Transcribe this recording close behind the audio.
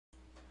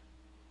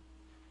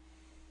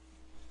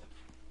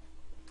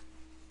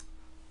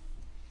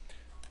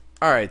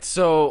Alright,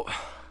 so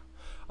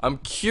I'm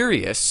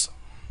curious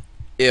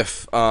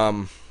if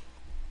I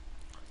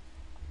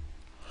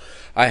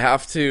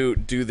have to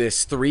do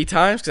this 3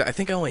 times, because I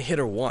think I only hit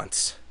her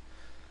once.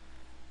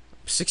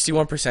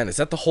 61%. Is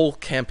that the whole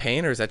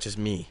campaign, or is that just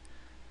me?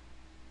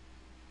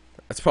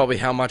 That's probably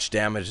how much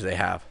damage they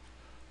have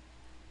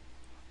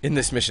in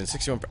this mission.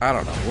 61%. I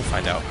don't know. We'll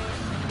find out.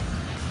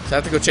 So I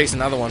have to go chase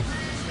another one.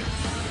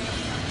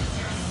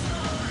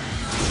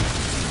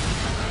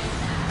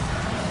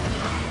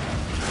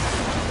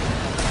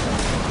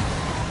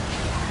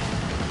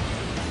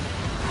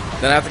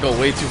 Then I have to go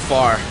way too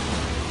far.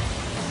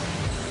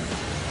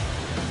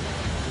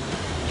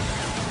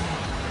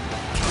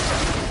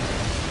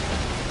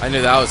 I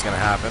knew that was gonna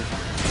happen.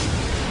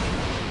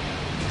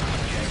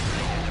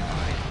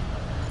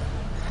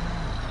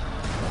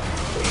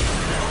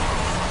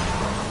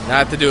 Now I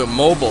have to do it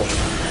mobile.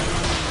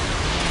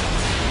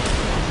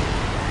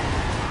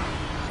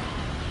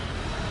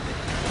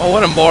 Oh,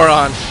 what a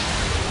moron.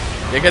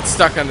 You get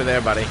stuck under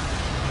there, buddy.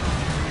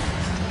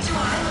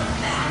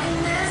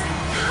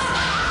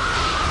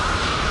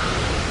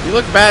 You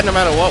look bad no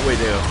matter what we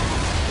do.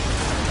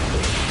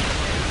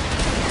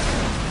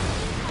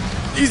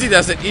 Easy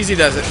does it, easy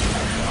does it.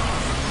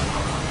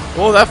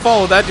 Whoa, that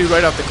followed that dude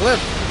right off the cliff.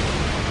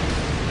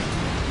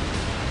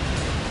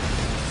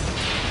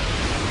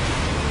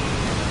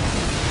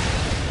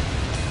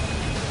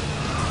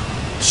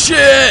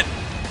 Shit!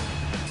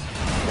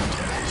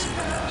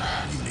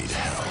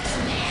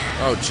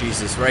 Oh,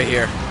 Jesus, right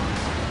here.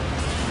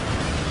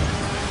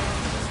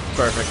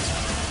 Perfect.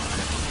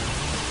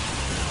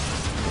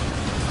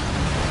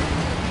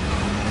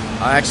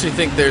 I actually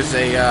think there's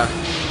a, yeah,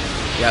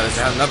 there's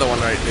another one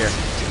right here.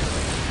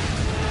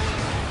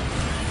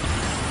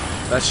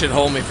 That should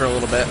hold me for a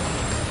little bit.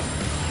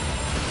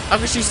 How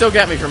can she still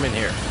get me from in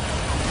here?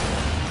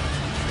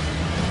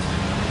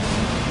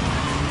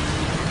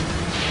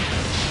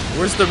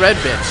 Where's the red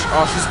bitch?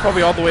 Oh, she's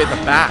probably all the way at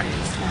the back.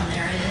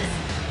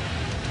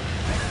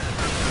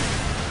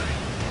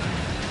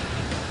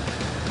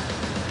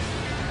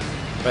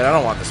 Wait, I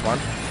don't want this one.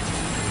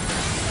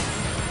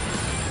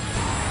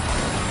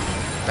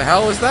 The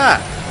hell is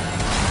that?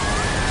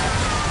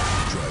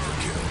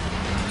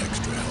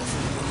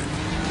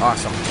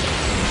 Awesome.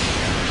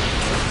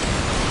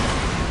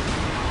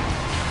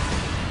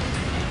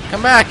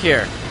 Come back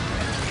here.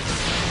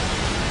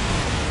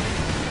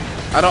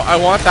 I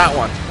want that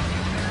one.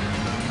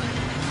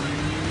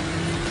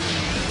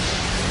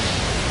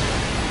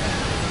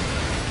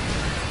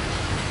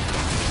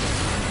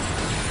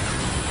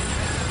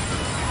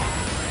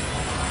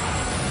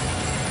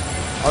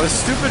 Oh,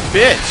 this stupid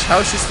bitch. How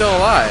is she still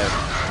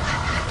alive?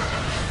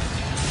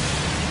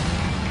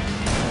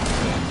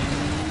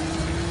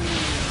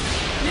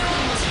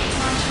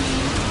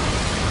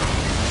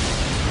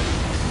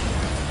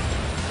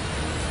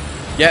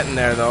 Getting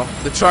there though.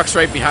 The truck's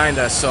right behind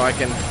us, so I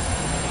can.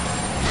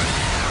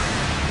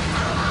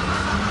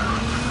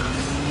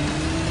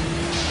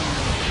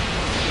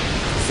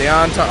 Stay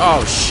on top.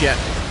 Oh shit.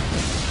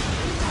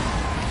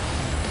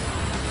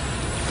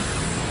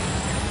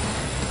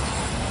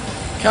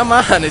 Come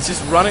on, it's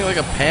just running like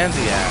a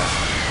pansy ass.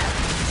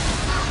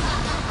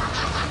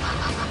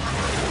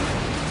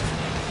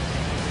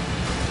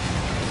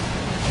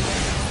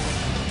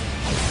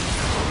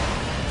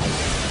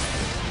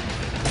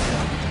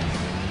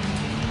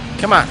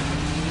 Come on.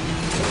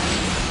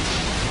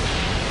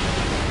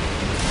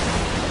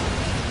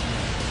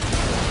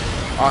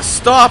 Oh,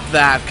 stop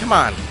that. Come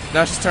on.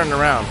 Now she's turning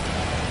around.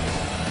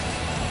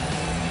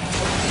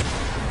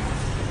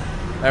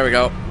 There we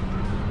go.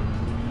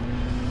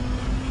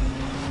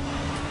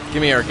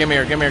 Give me her, give me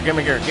her, give me her, give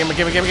me her, give me,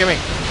 give me, give me, give me.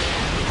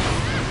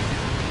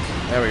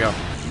 There we go.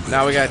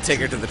 Now we gotta take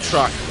her to the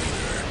truck.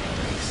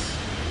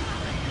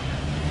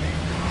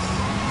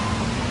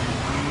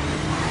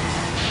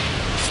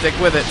 Stick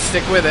with it,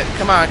 stick with it.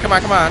 Come on, come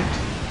on, come on.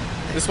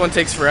 This one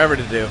takes forever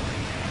to do.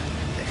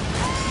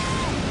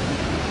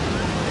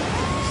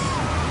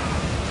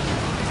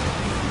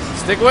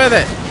 Stick with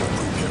it.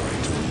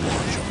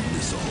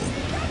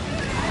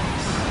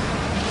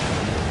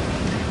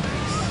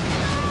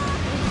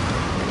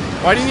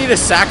 Why do you need a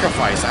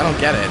sacrifice? I don't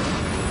get it.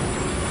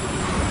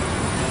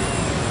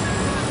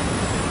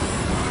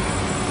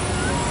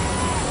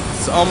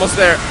 It's almost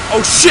there.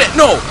 Oh shit,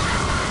 no!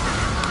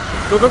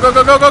 Go, go, go,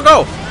 go, go, go,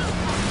 go!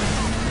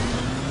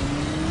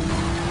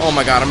 Oh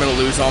my god, I'm gonna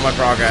lose all my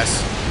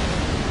progress.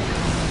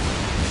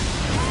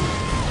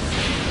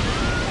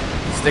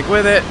 Stick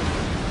with it.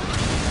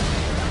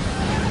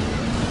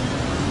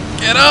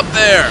 Get up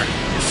there!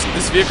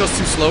 This vehicle's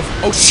too slow.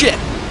 Oh shit!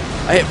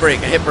 I hit brake,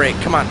 I hit brake.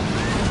 Come on.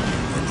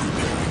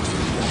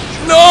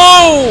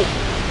 No!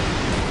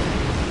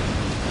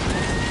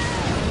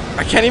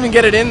 I can't even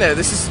get it in there.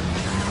 This is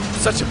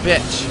such a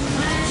bitch.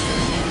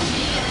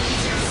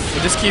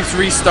 It just keeps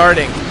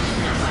restarting.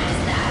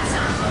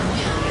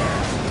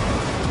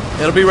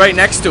 It'll be right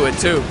next to it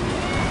too,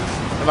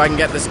 if I can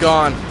get this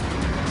gone.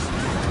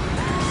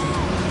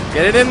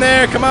 Get it in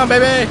there. Come on,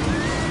 baby.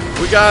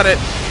 We got it.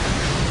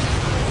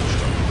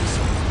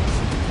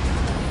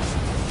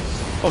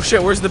 Oh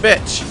shit, where's the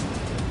bitch?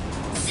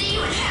 See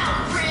you in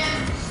hell,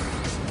 Grim.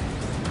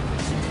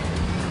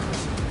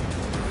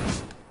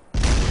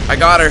 I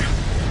got her.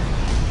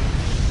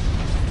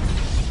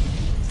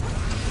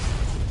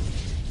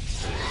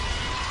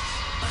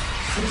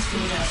 6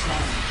 feet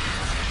outside.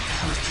 The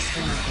host is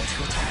going to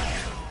retire.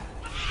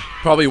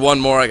 Probably one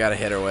more I gotta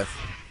hit her with.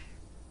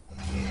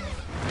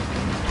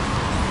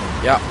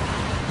 Yeah.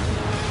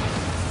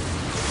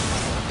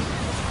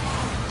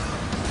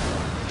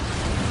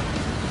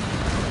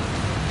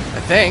 I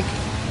think.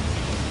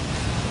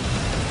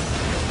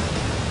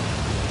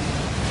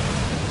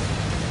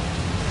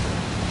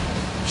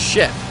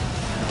 Shit.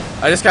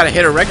 I just gotta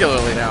hit her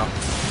regularly now.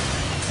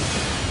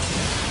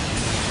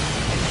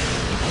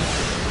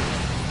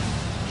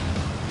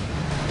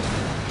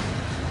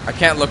 I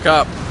can't look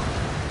up. Do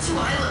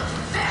I look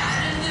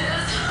bad in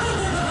this?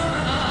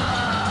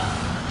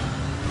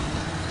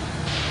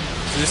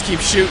 So just keep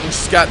shooting.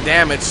 She's got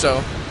damage,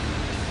 so.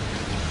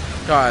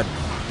 God.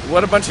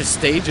 What a bunch of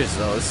stages,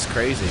 though. This is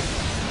crazy.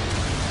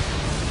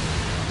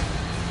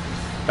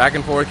 Back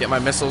and forth, get my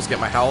missiles, get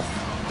my health.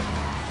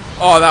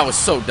 Oh, that was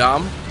so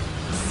dumb.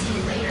 See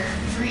you later,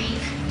 freak.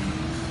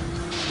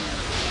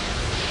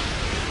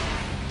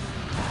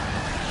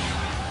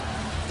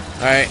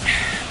 Alright.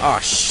 Oh,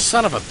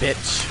 son of a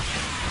bitch.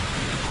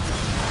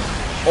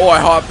 Oh, I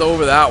hopped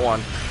over that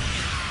one.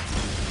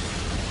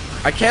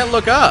 I can't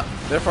look up.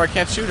 Therefore, I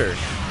can't shoot her. I'm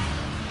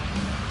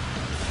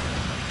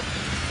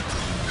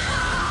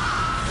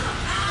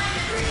the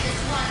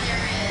greatest one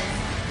there is.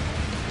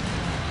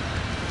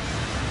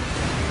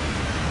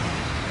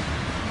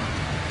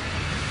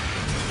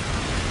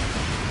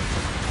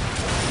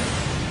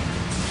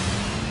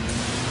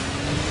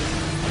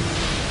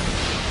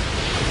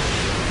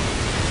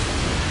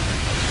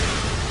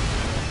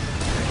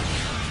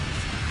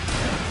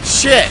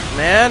 Shit,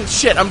 man.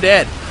 Shit, I'm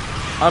dead.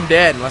 I'm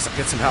dead unless I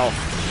get some health.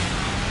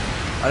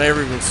 I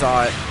never even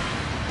saw it.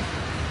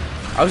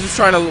 I was just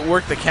trying to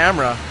work the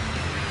camera.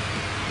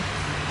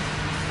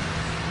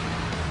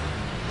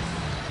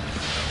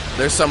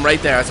 There's some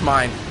right there. That's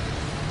mine.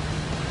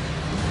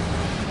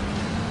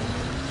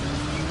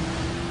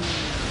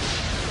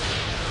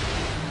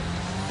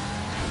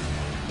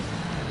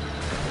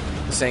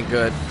 This ain't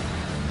good.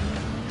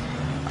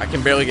 I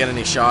can barely get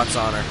any shots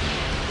on her.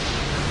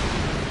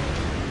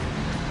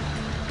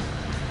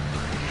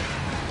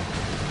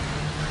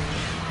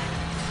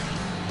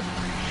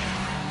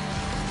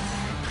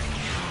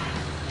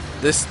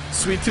 This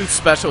Sweet Tooth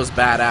special is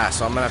badass,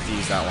 so I'm gonna have to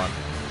use that one.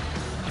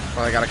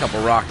 Probably got a couple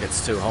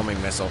rockets too,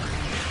 homing missile.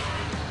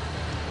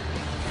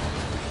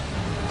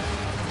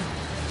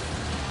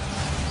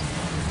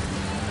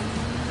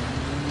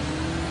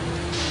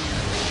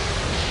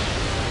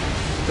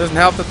 Doesn't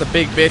help that the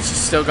big bitch has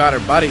still got her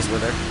buddies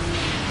with her.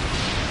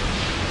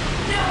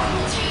 No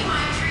one will take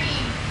my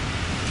dream.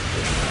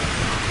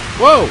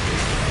 Whoa!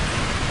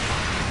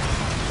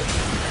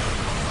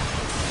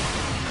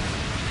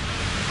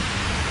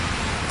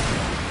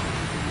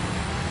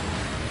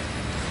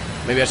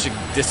 Maybe I should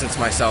distance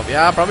myself.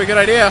 Yeah, probably a good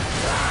idea.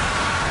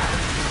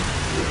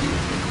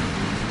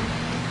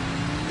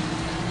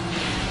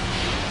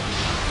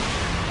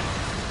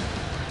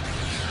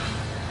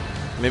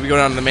 Maybe go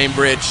down to the main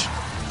bridge.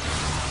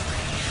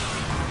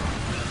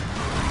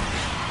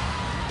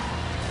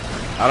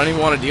 I don't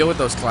even want to deal with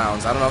those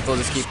clowns. I don't know if they'll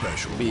just keep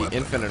be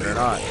infinite or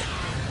not.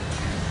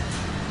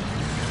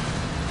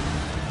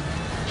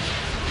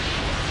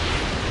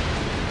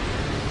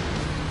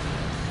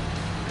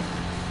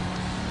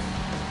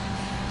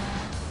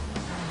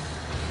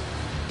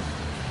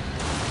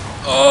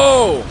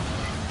 Oh!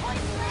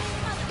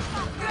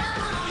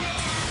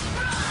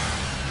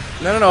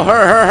 No, no, no,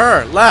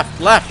 her.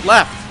 Left.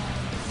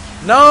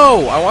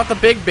 No, I want the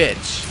big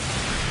bitch.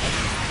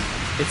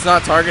 It's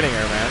not targeting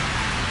her, man.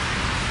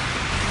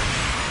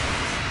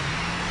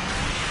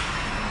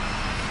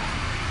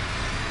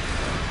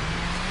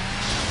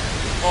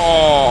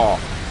 Oh.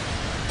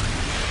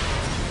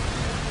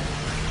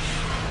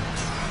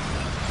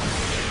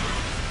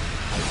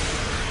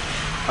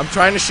 I'm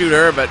trying to shoot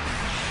her, but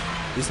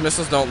these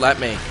missiles don't let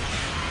me.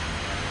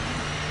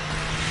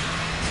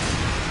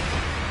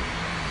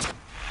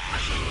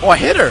 Oh, I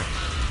hit her!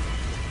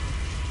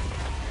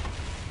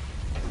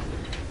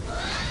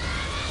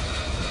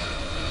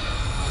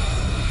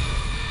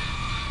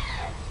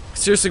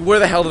 Seriously, where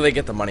the hell do they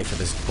get the money for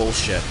this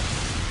bullshit?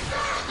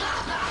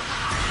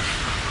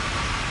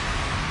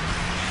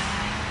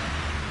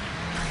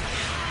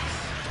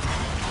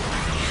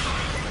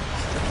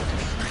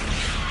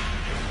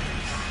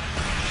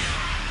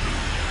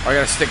 I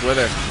gotta stick with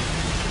her.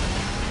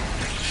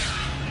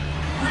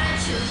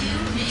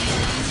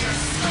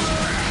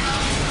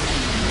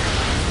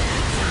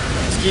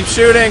 Let's keep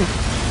shooting.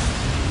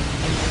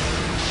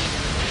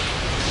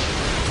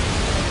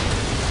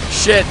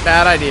 Shit,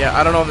 bad idea.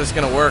 I don't know if this is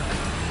gonna work.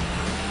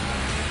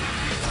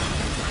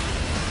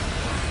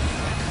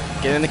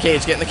 Get in the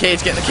cage, get in the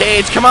cage, get in the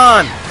cage. Come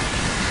on!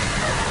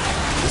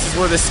 This is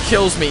where this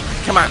kills me.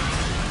 Come on.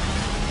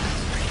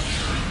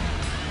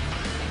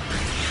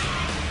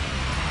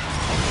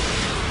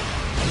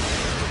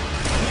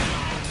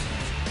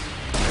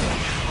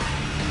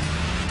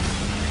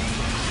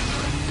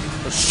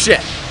 shit.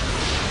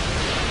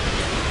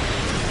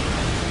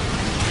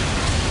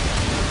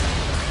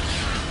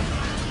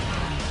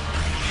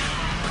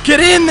 Get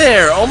in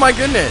there! Oh my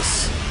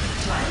goodness.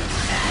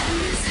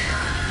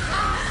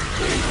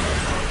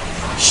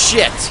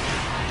 Shit.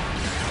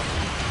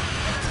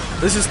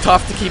 This is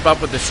tough to keep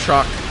up with this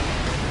truck.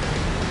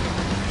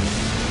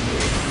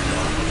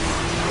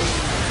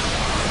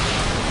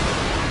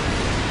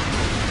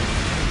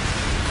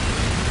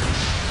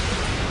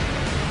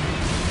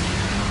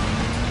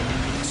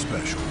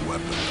 Special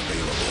weapon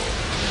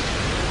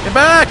available. Get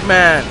back,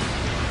 man!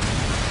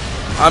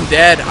 I'm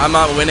dead. I'm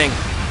not winning.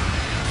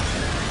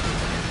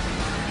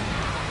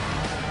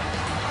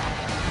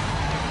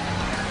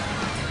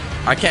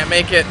 I can't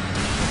make it.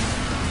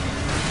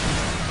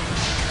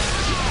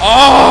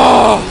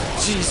 Oh!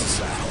 Jesus.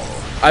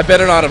 I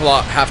better not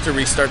have to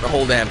restart the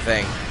whole damn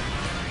thing.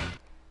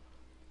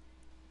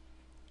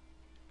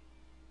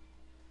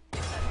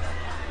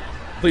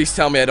 Please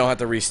tell me I don't have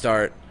to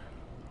restart.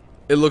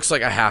 It looks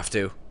like I have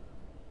to.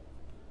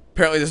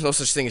 Apparently there's no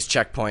such thing as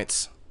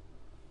checkpoints.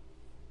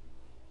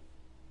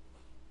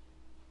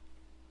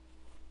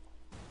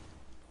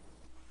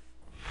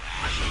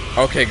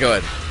 Okay,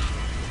 good.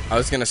 I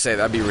was gonna say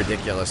that'd be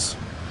ridiculous.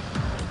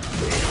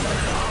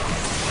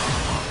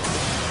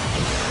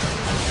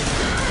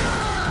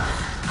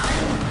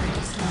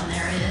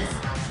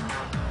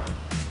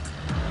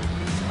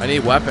 I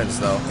need weapons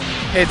though.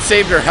 Hey, it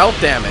saved her health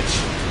damage.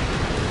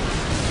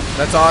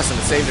 That's awesome,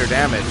 it saved her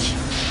damage.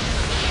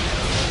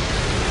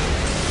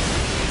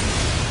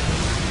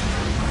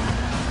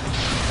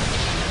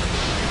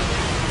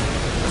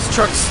 This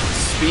truck's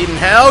speeding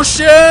hell.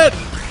 Shit!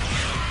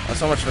 Oh,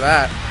 so much for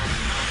that.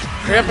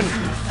 Hurry up and...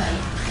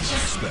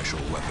 Special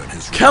weapon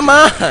is Come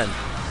on!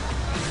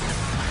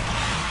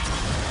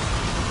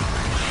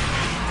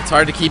 It's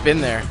hard to keep in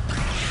there.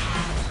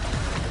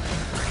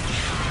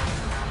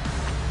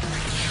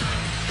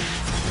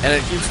 And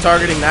it keeps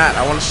targeting that.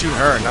 I want to shoot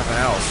her, nothing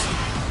else.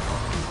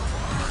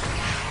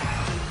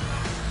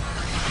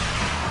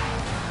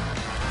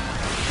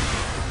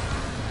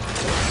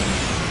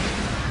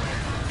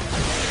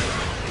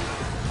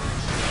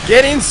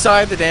 Get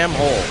inside the damn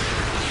hole.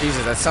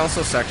 Jesus, that sounds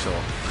so sexual.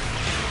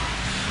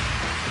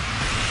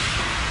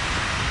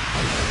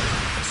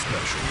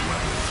 special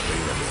weapon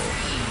available.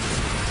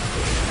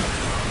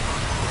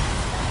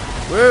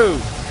 Woo!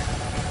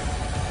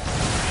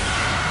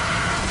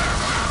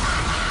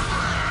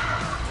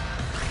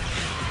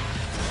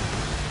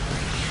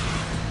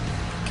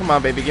 Come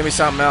on, baby, give me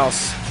something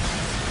else.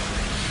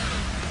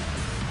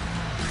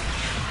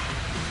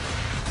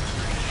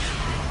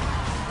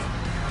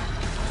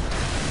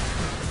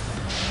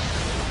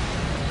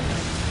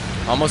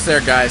 Almost there,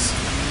 guys.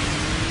 Special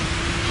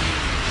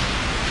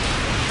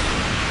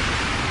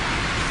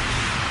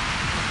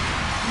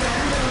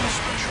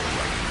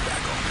weapon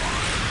back online.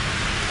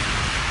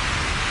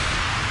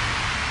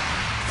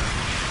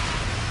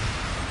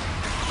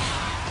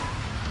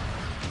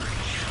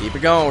 Keep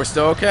it going, we're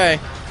still okay.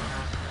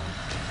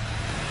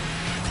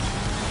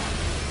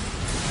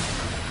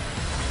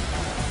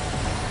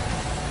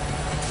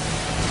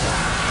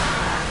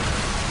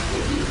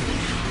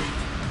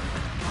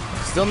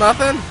 Still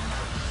nothing?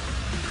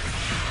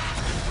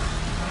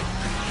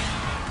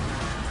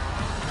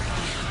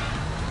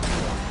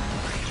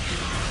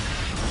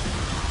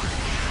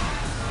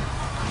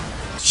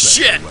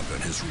 Shit!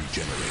 Weapon is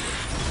regenerated.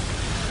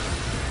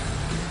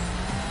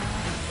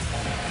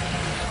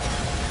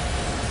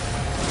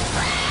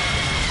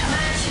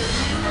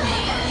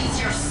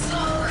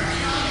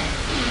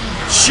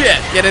 Shit!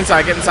 Get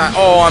inside, get inside.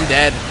 Oh, I'm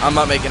dead. I'm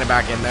not making it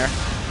back in there.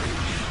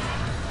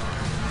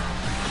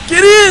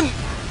 Get in!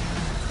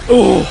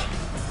 Oh!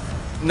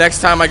 Next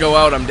time I go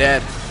out, I'm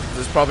dead.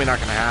 This is probably not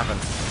gonna happen.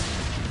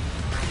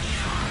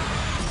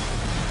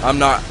 I'm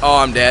not. Oh,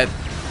 I'm dead.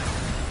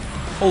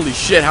 Holy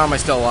shit, how am I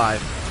still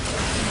alive?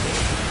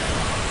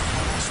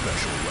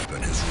 Special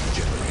weapon is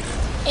regenerated.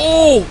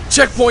 Oh!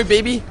 Checkpoint,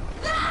 baby!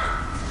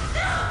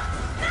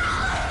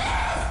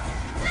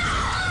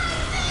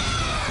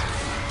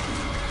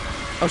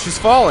 Oh, she's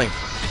falling.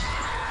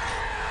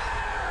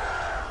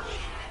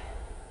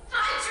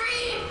 My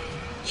dream!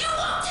 You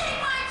won't take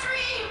my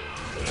dream!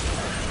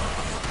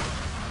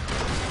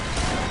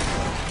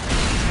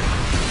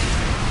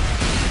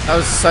 That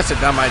was such a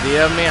dumb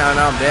idea of me. I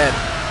know I'm dead.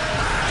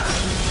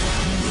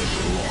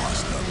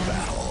 Lost the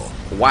battle.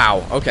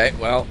 Wow. Okay,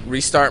 well,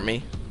 restart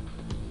me.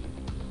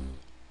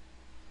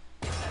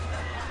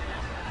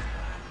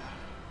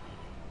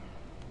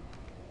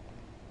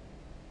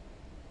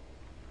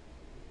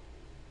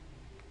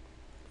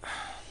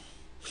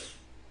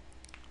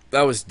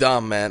 That was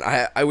dumb, man.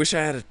 I wish I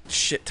had a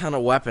shit ton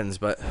of weapons,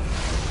 but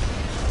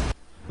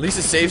at least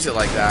it saves it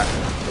like that.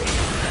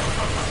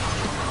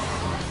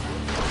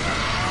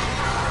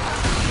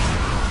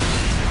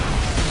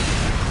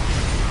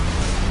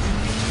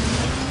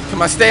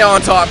 Come on, stay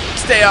on top.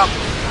 Stay up.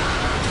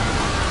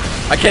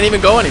 I can't even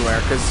go anywhere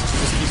because she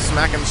just keeps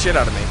smacking the shit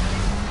out of me.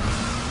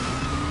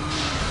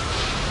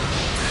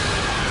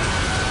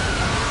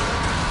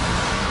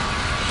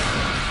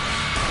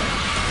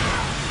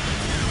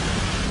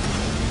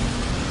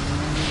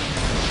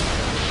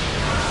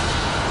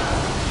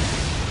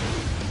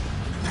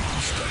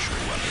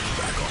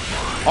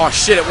 Oh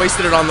shit, it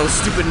wasted it on those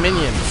stupid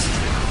minions.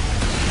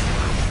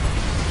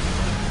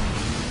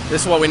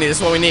 This is what we need, this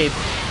is what we need.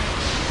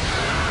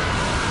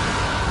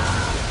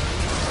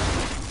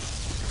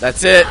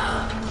 That's it.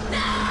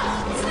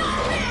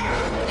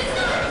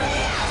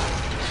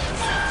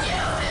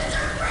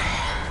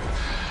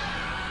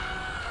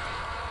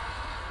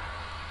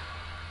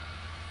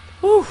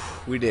 Whew,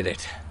 we did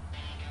it.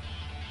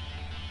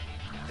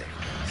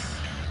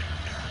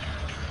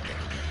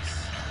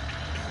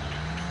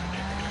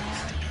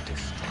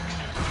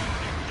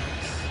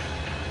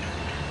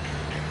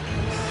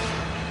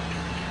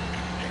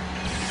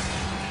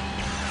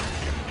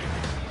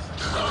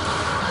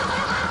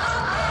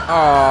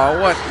 Oh,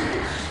 what?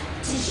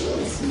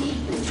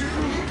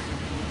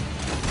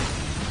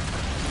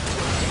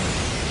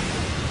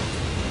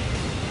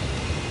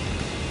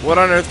 What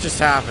on earth just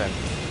happened?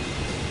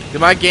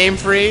 Did my game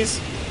freeze?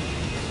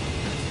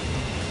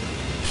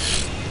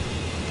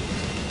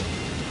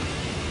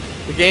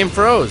 The game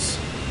froze.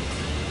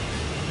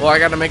 Well, I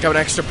gotta make up an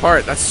extra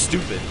part. That's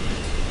stupid.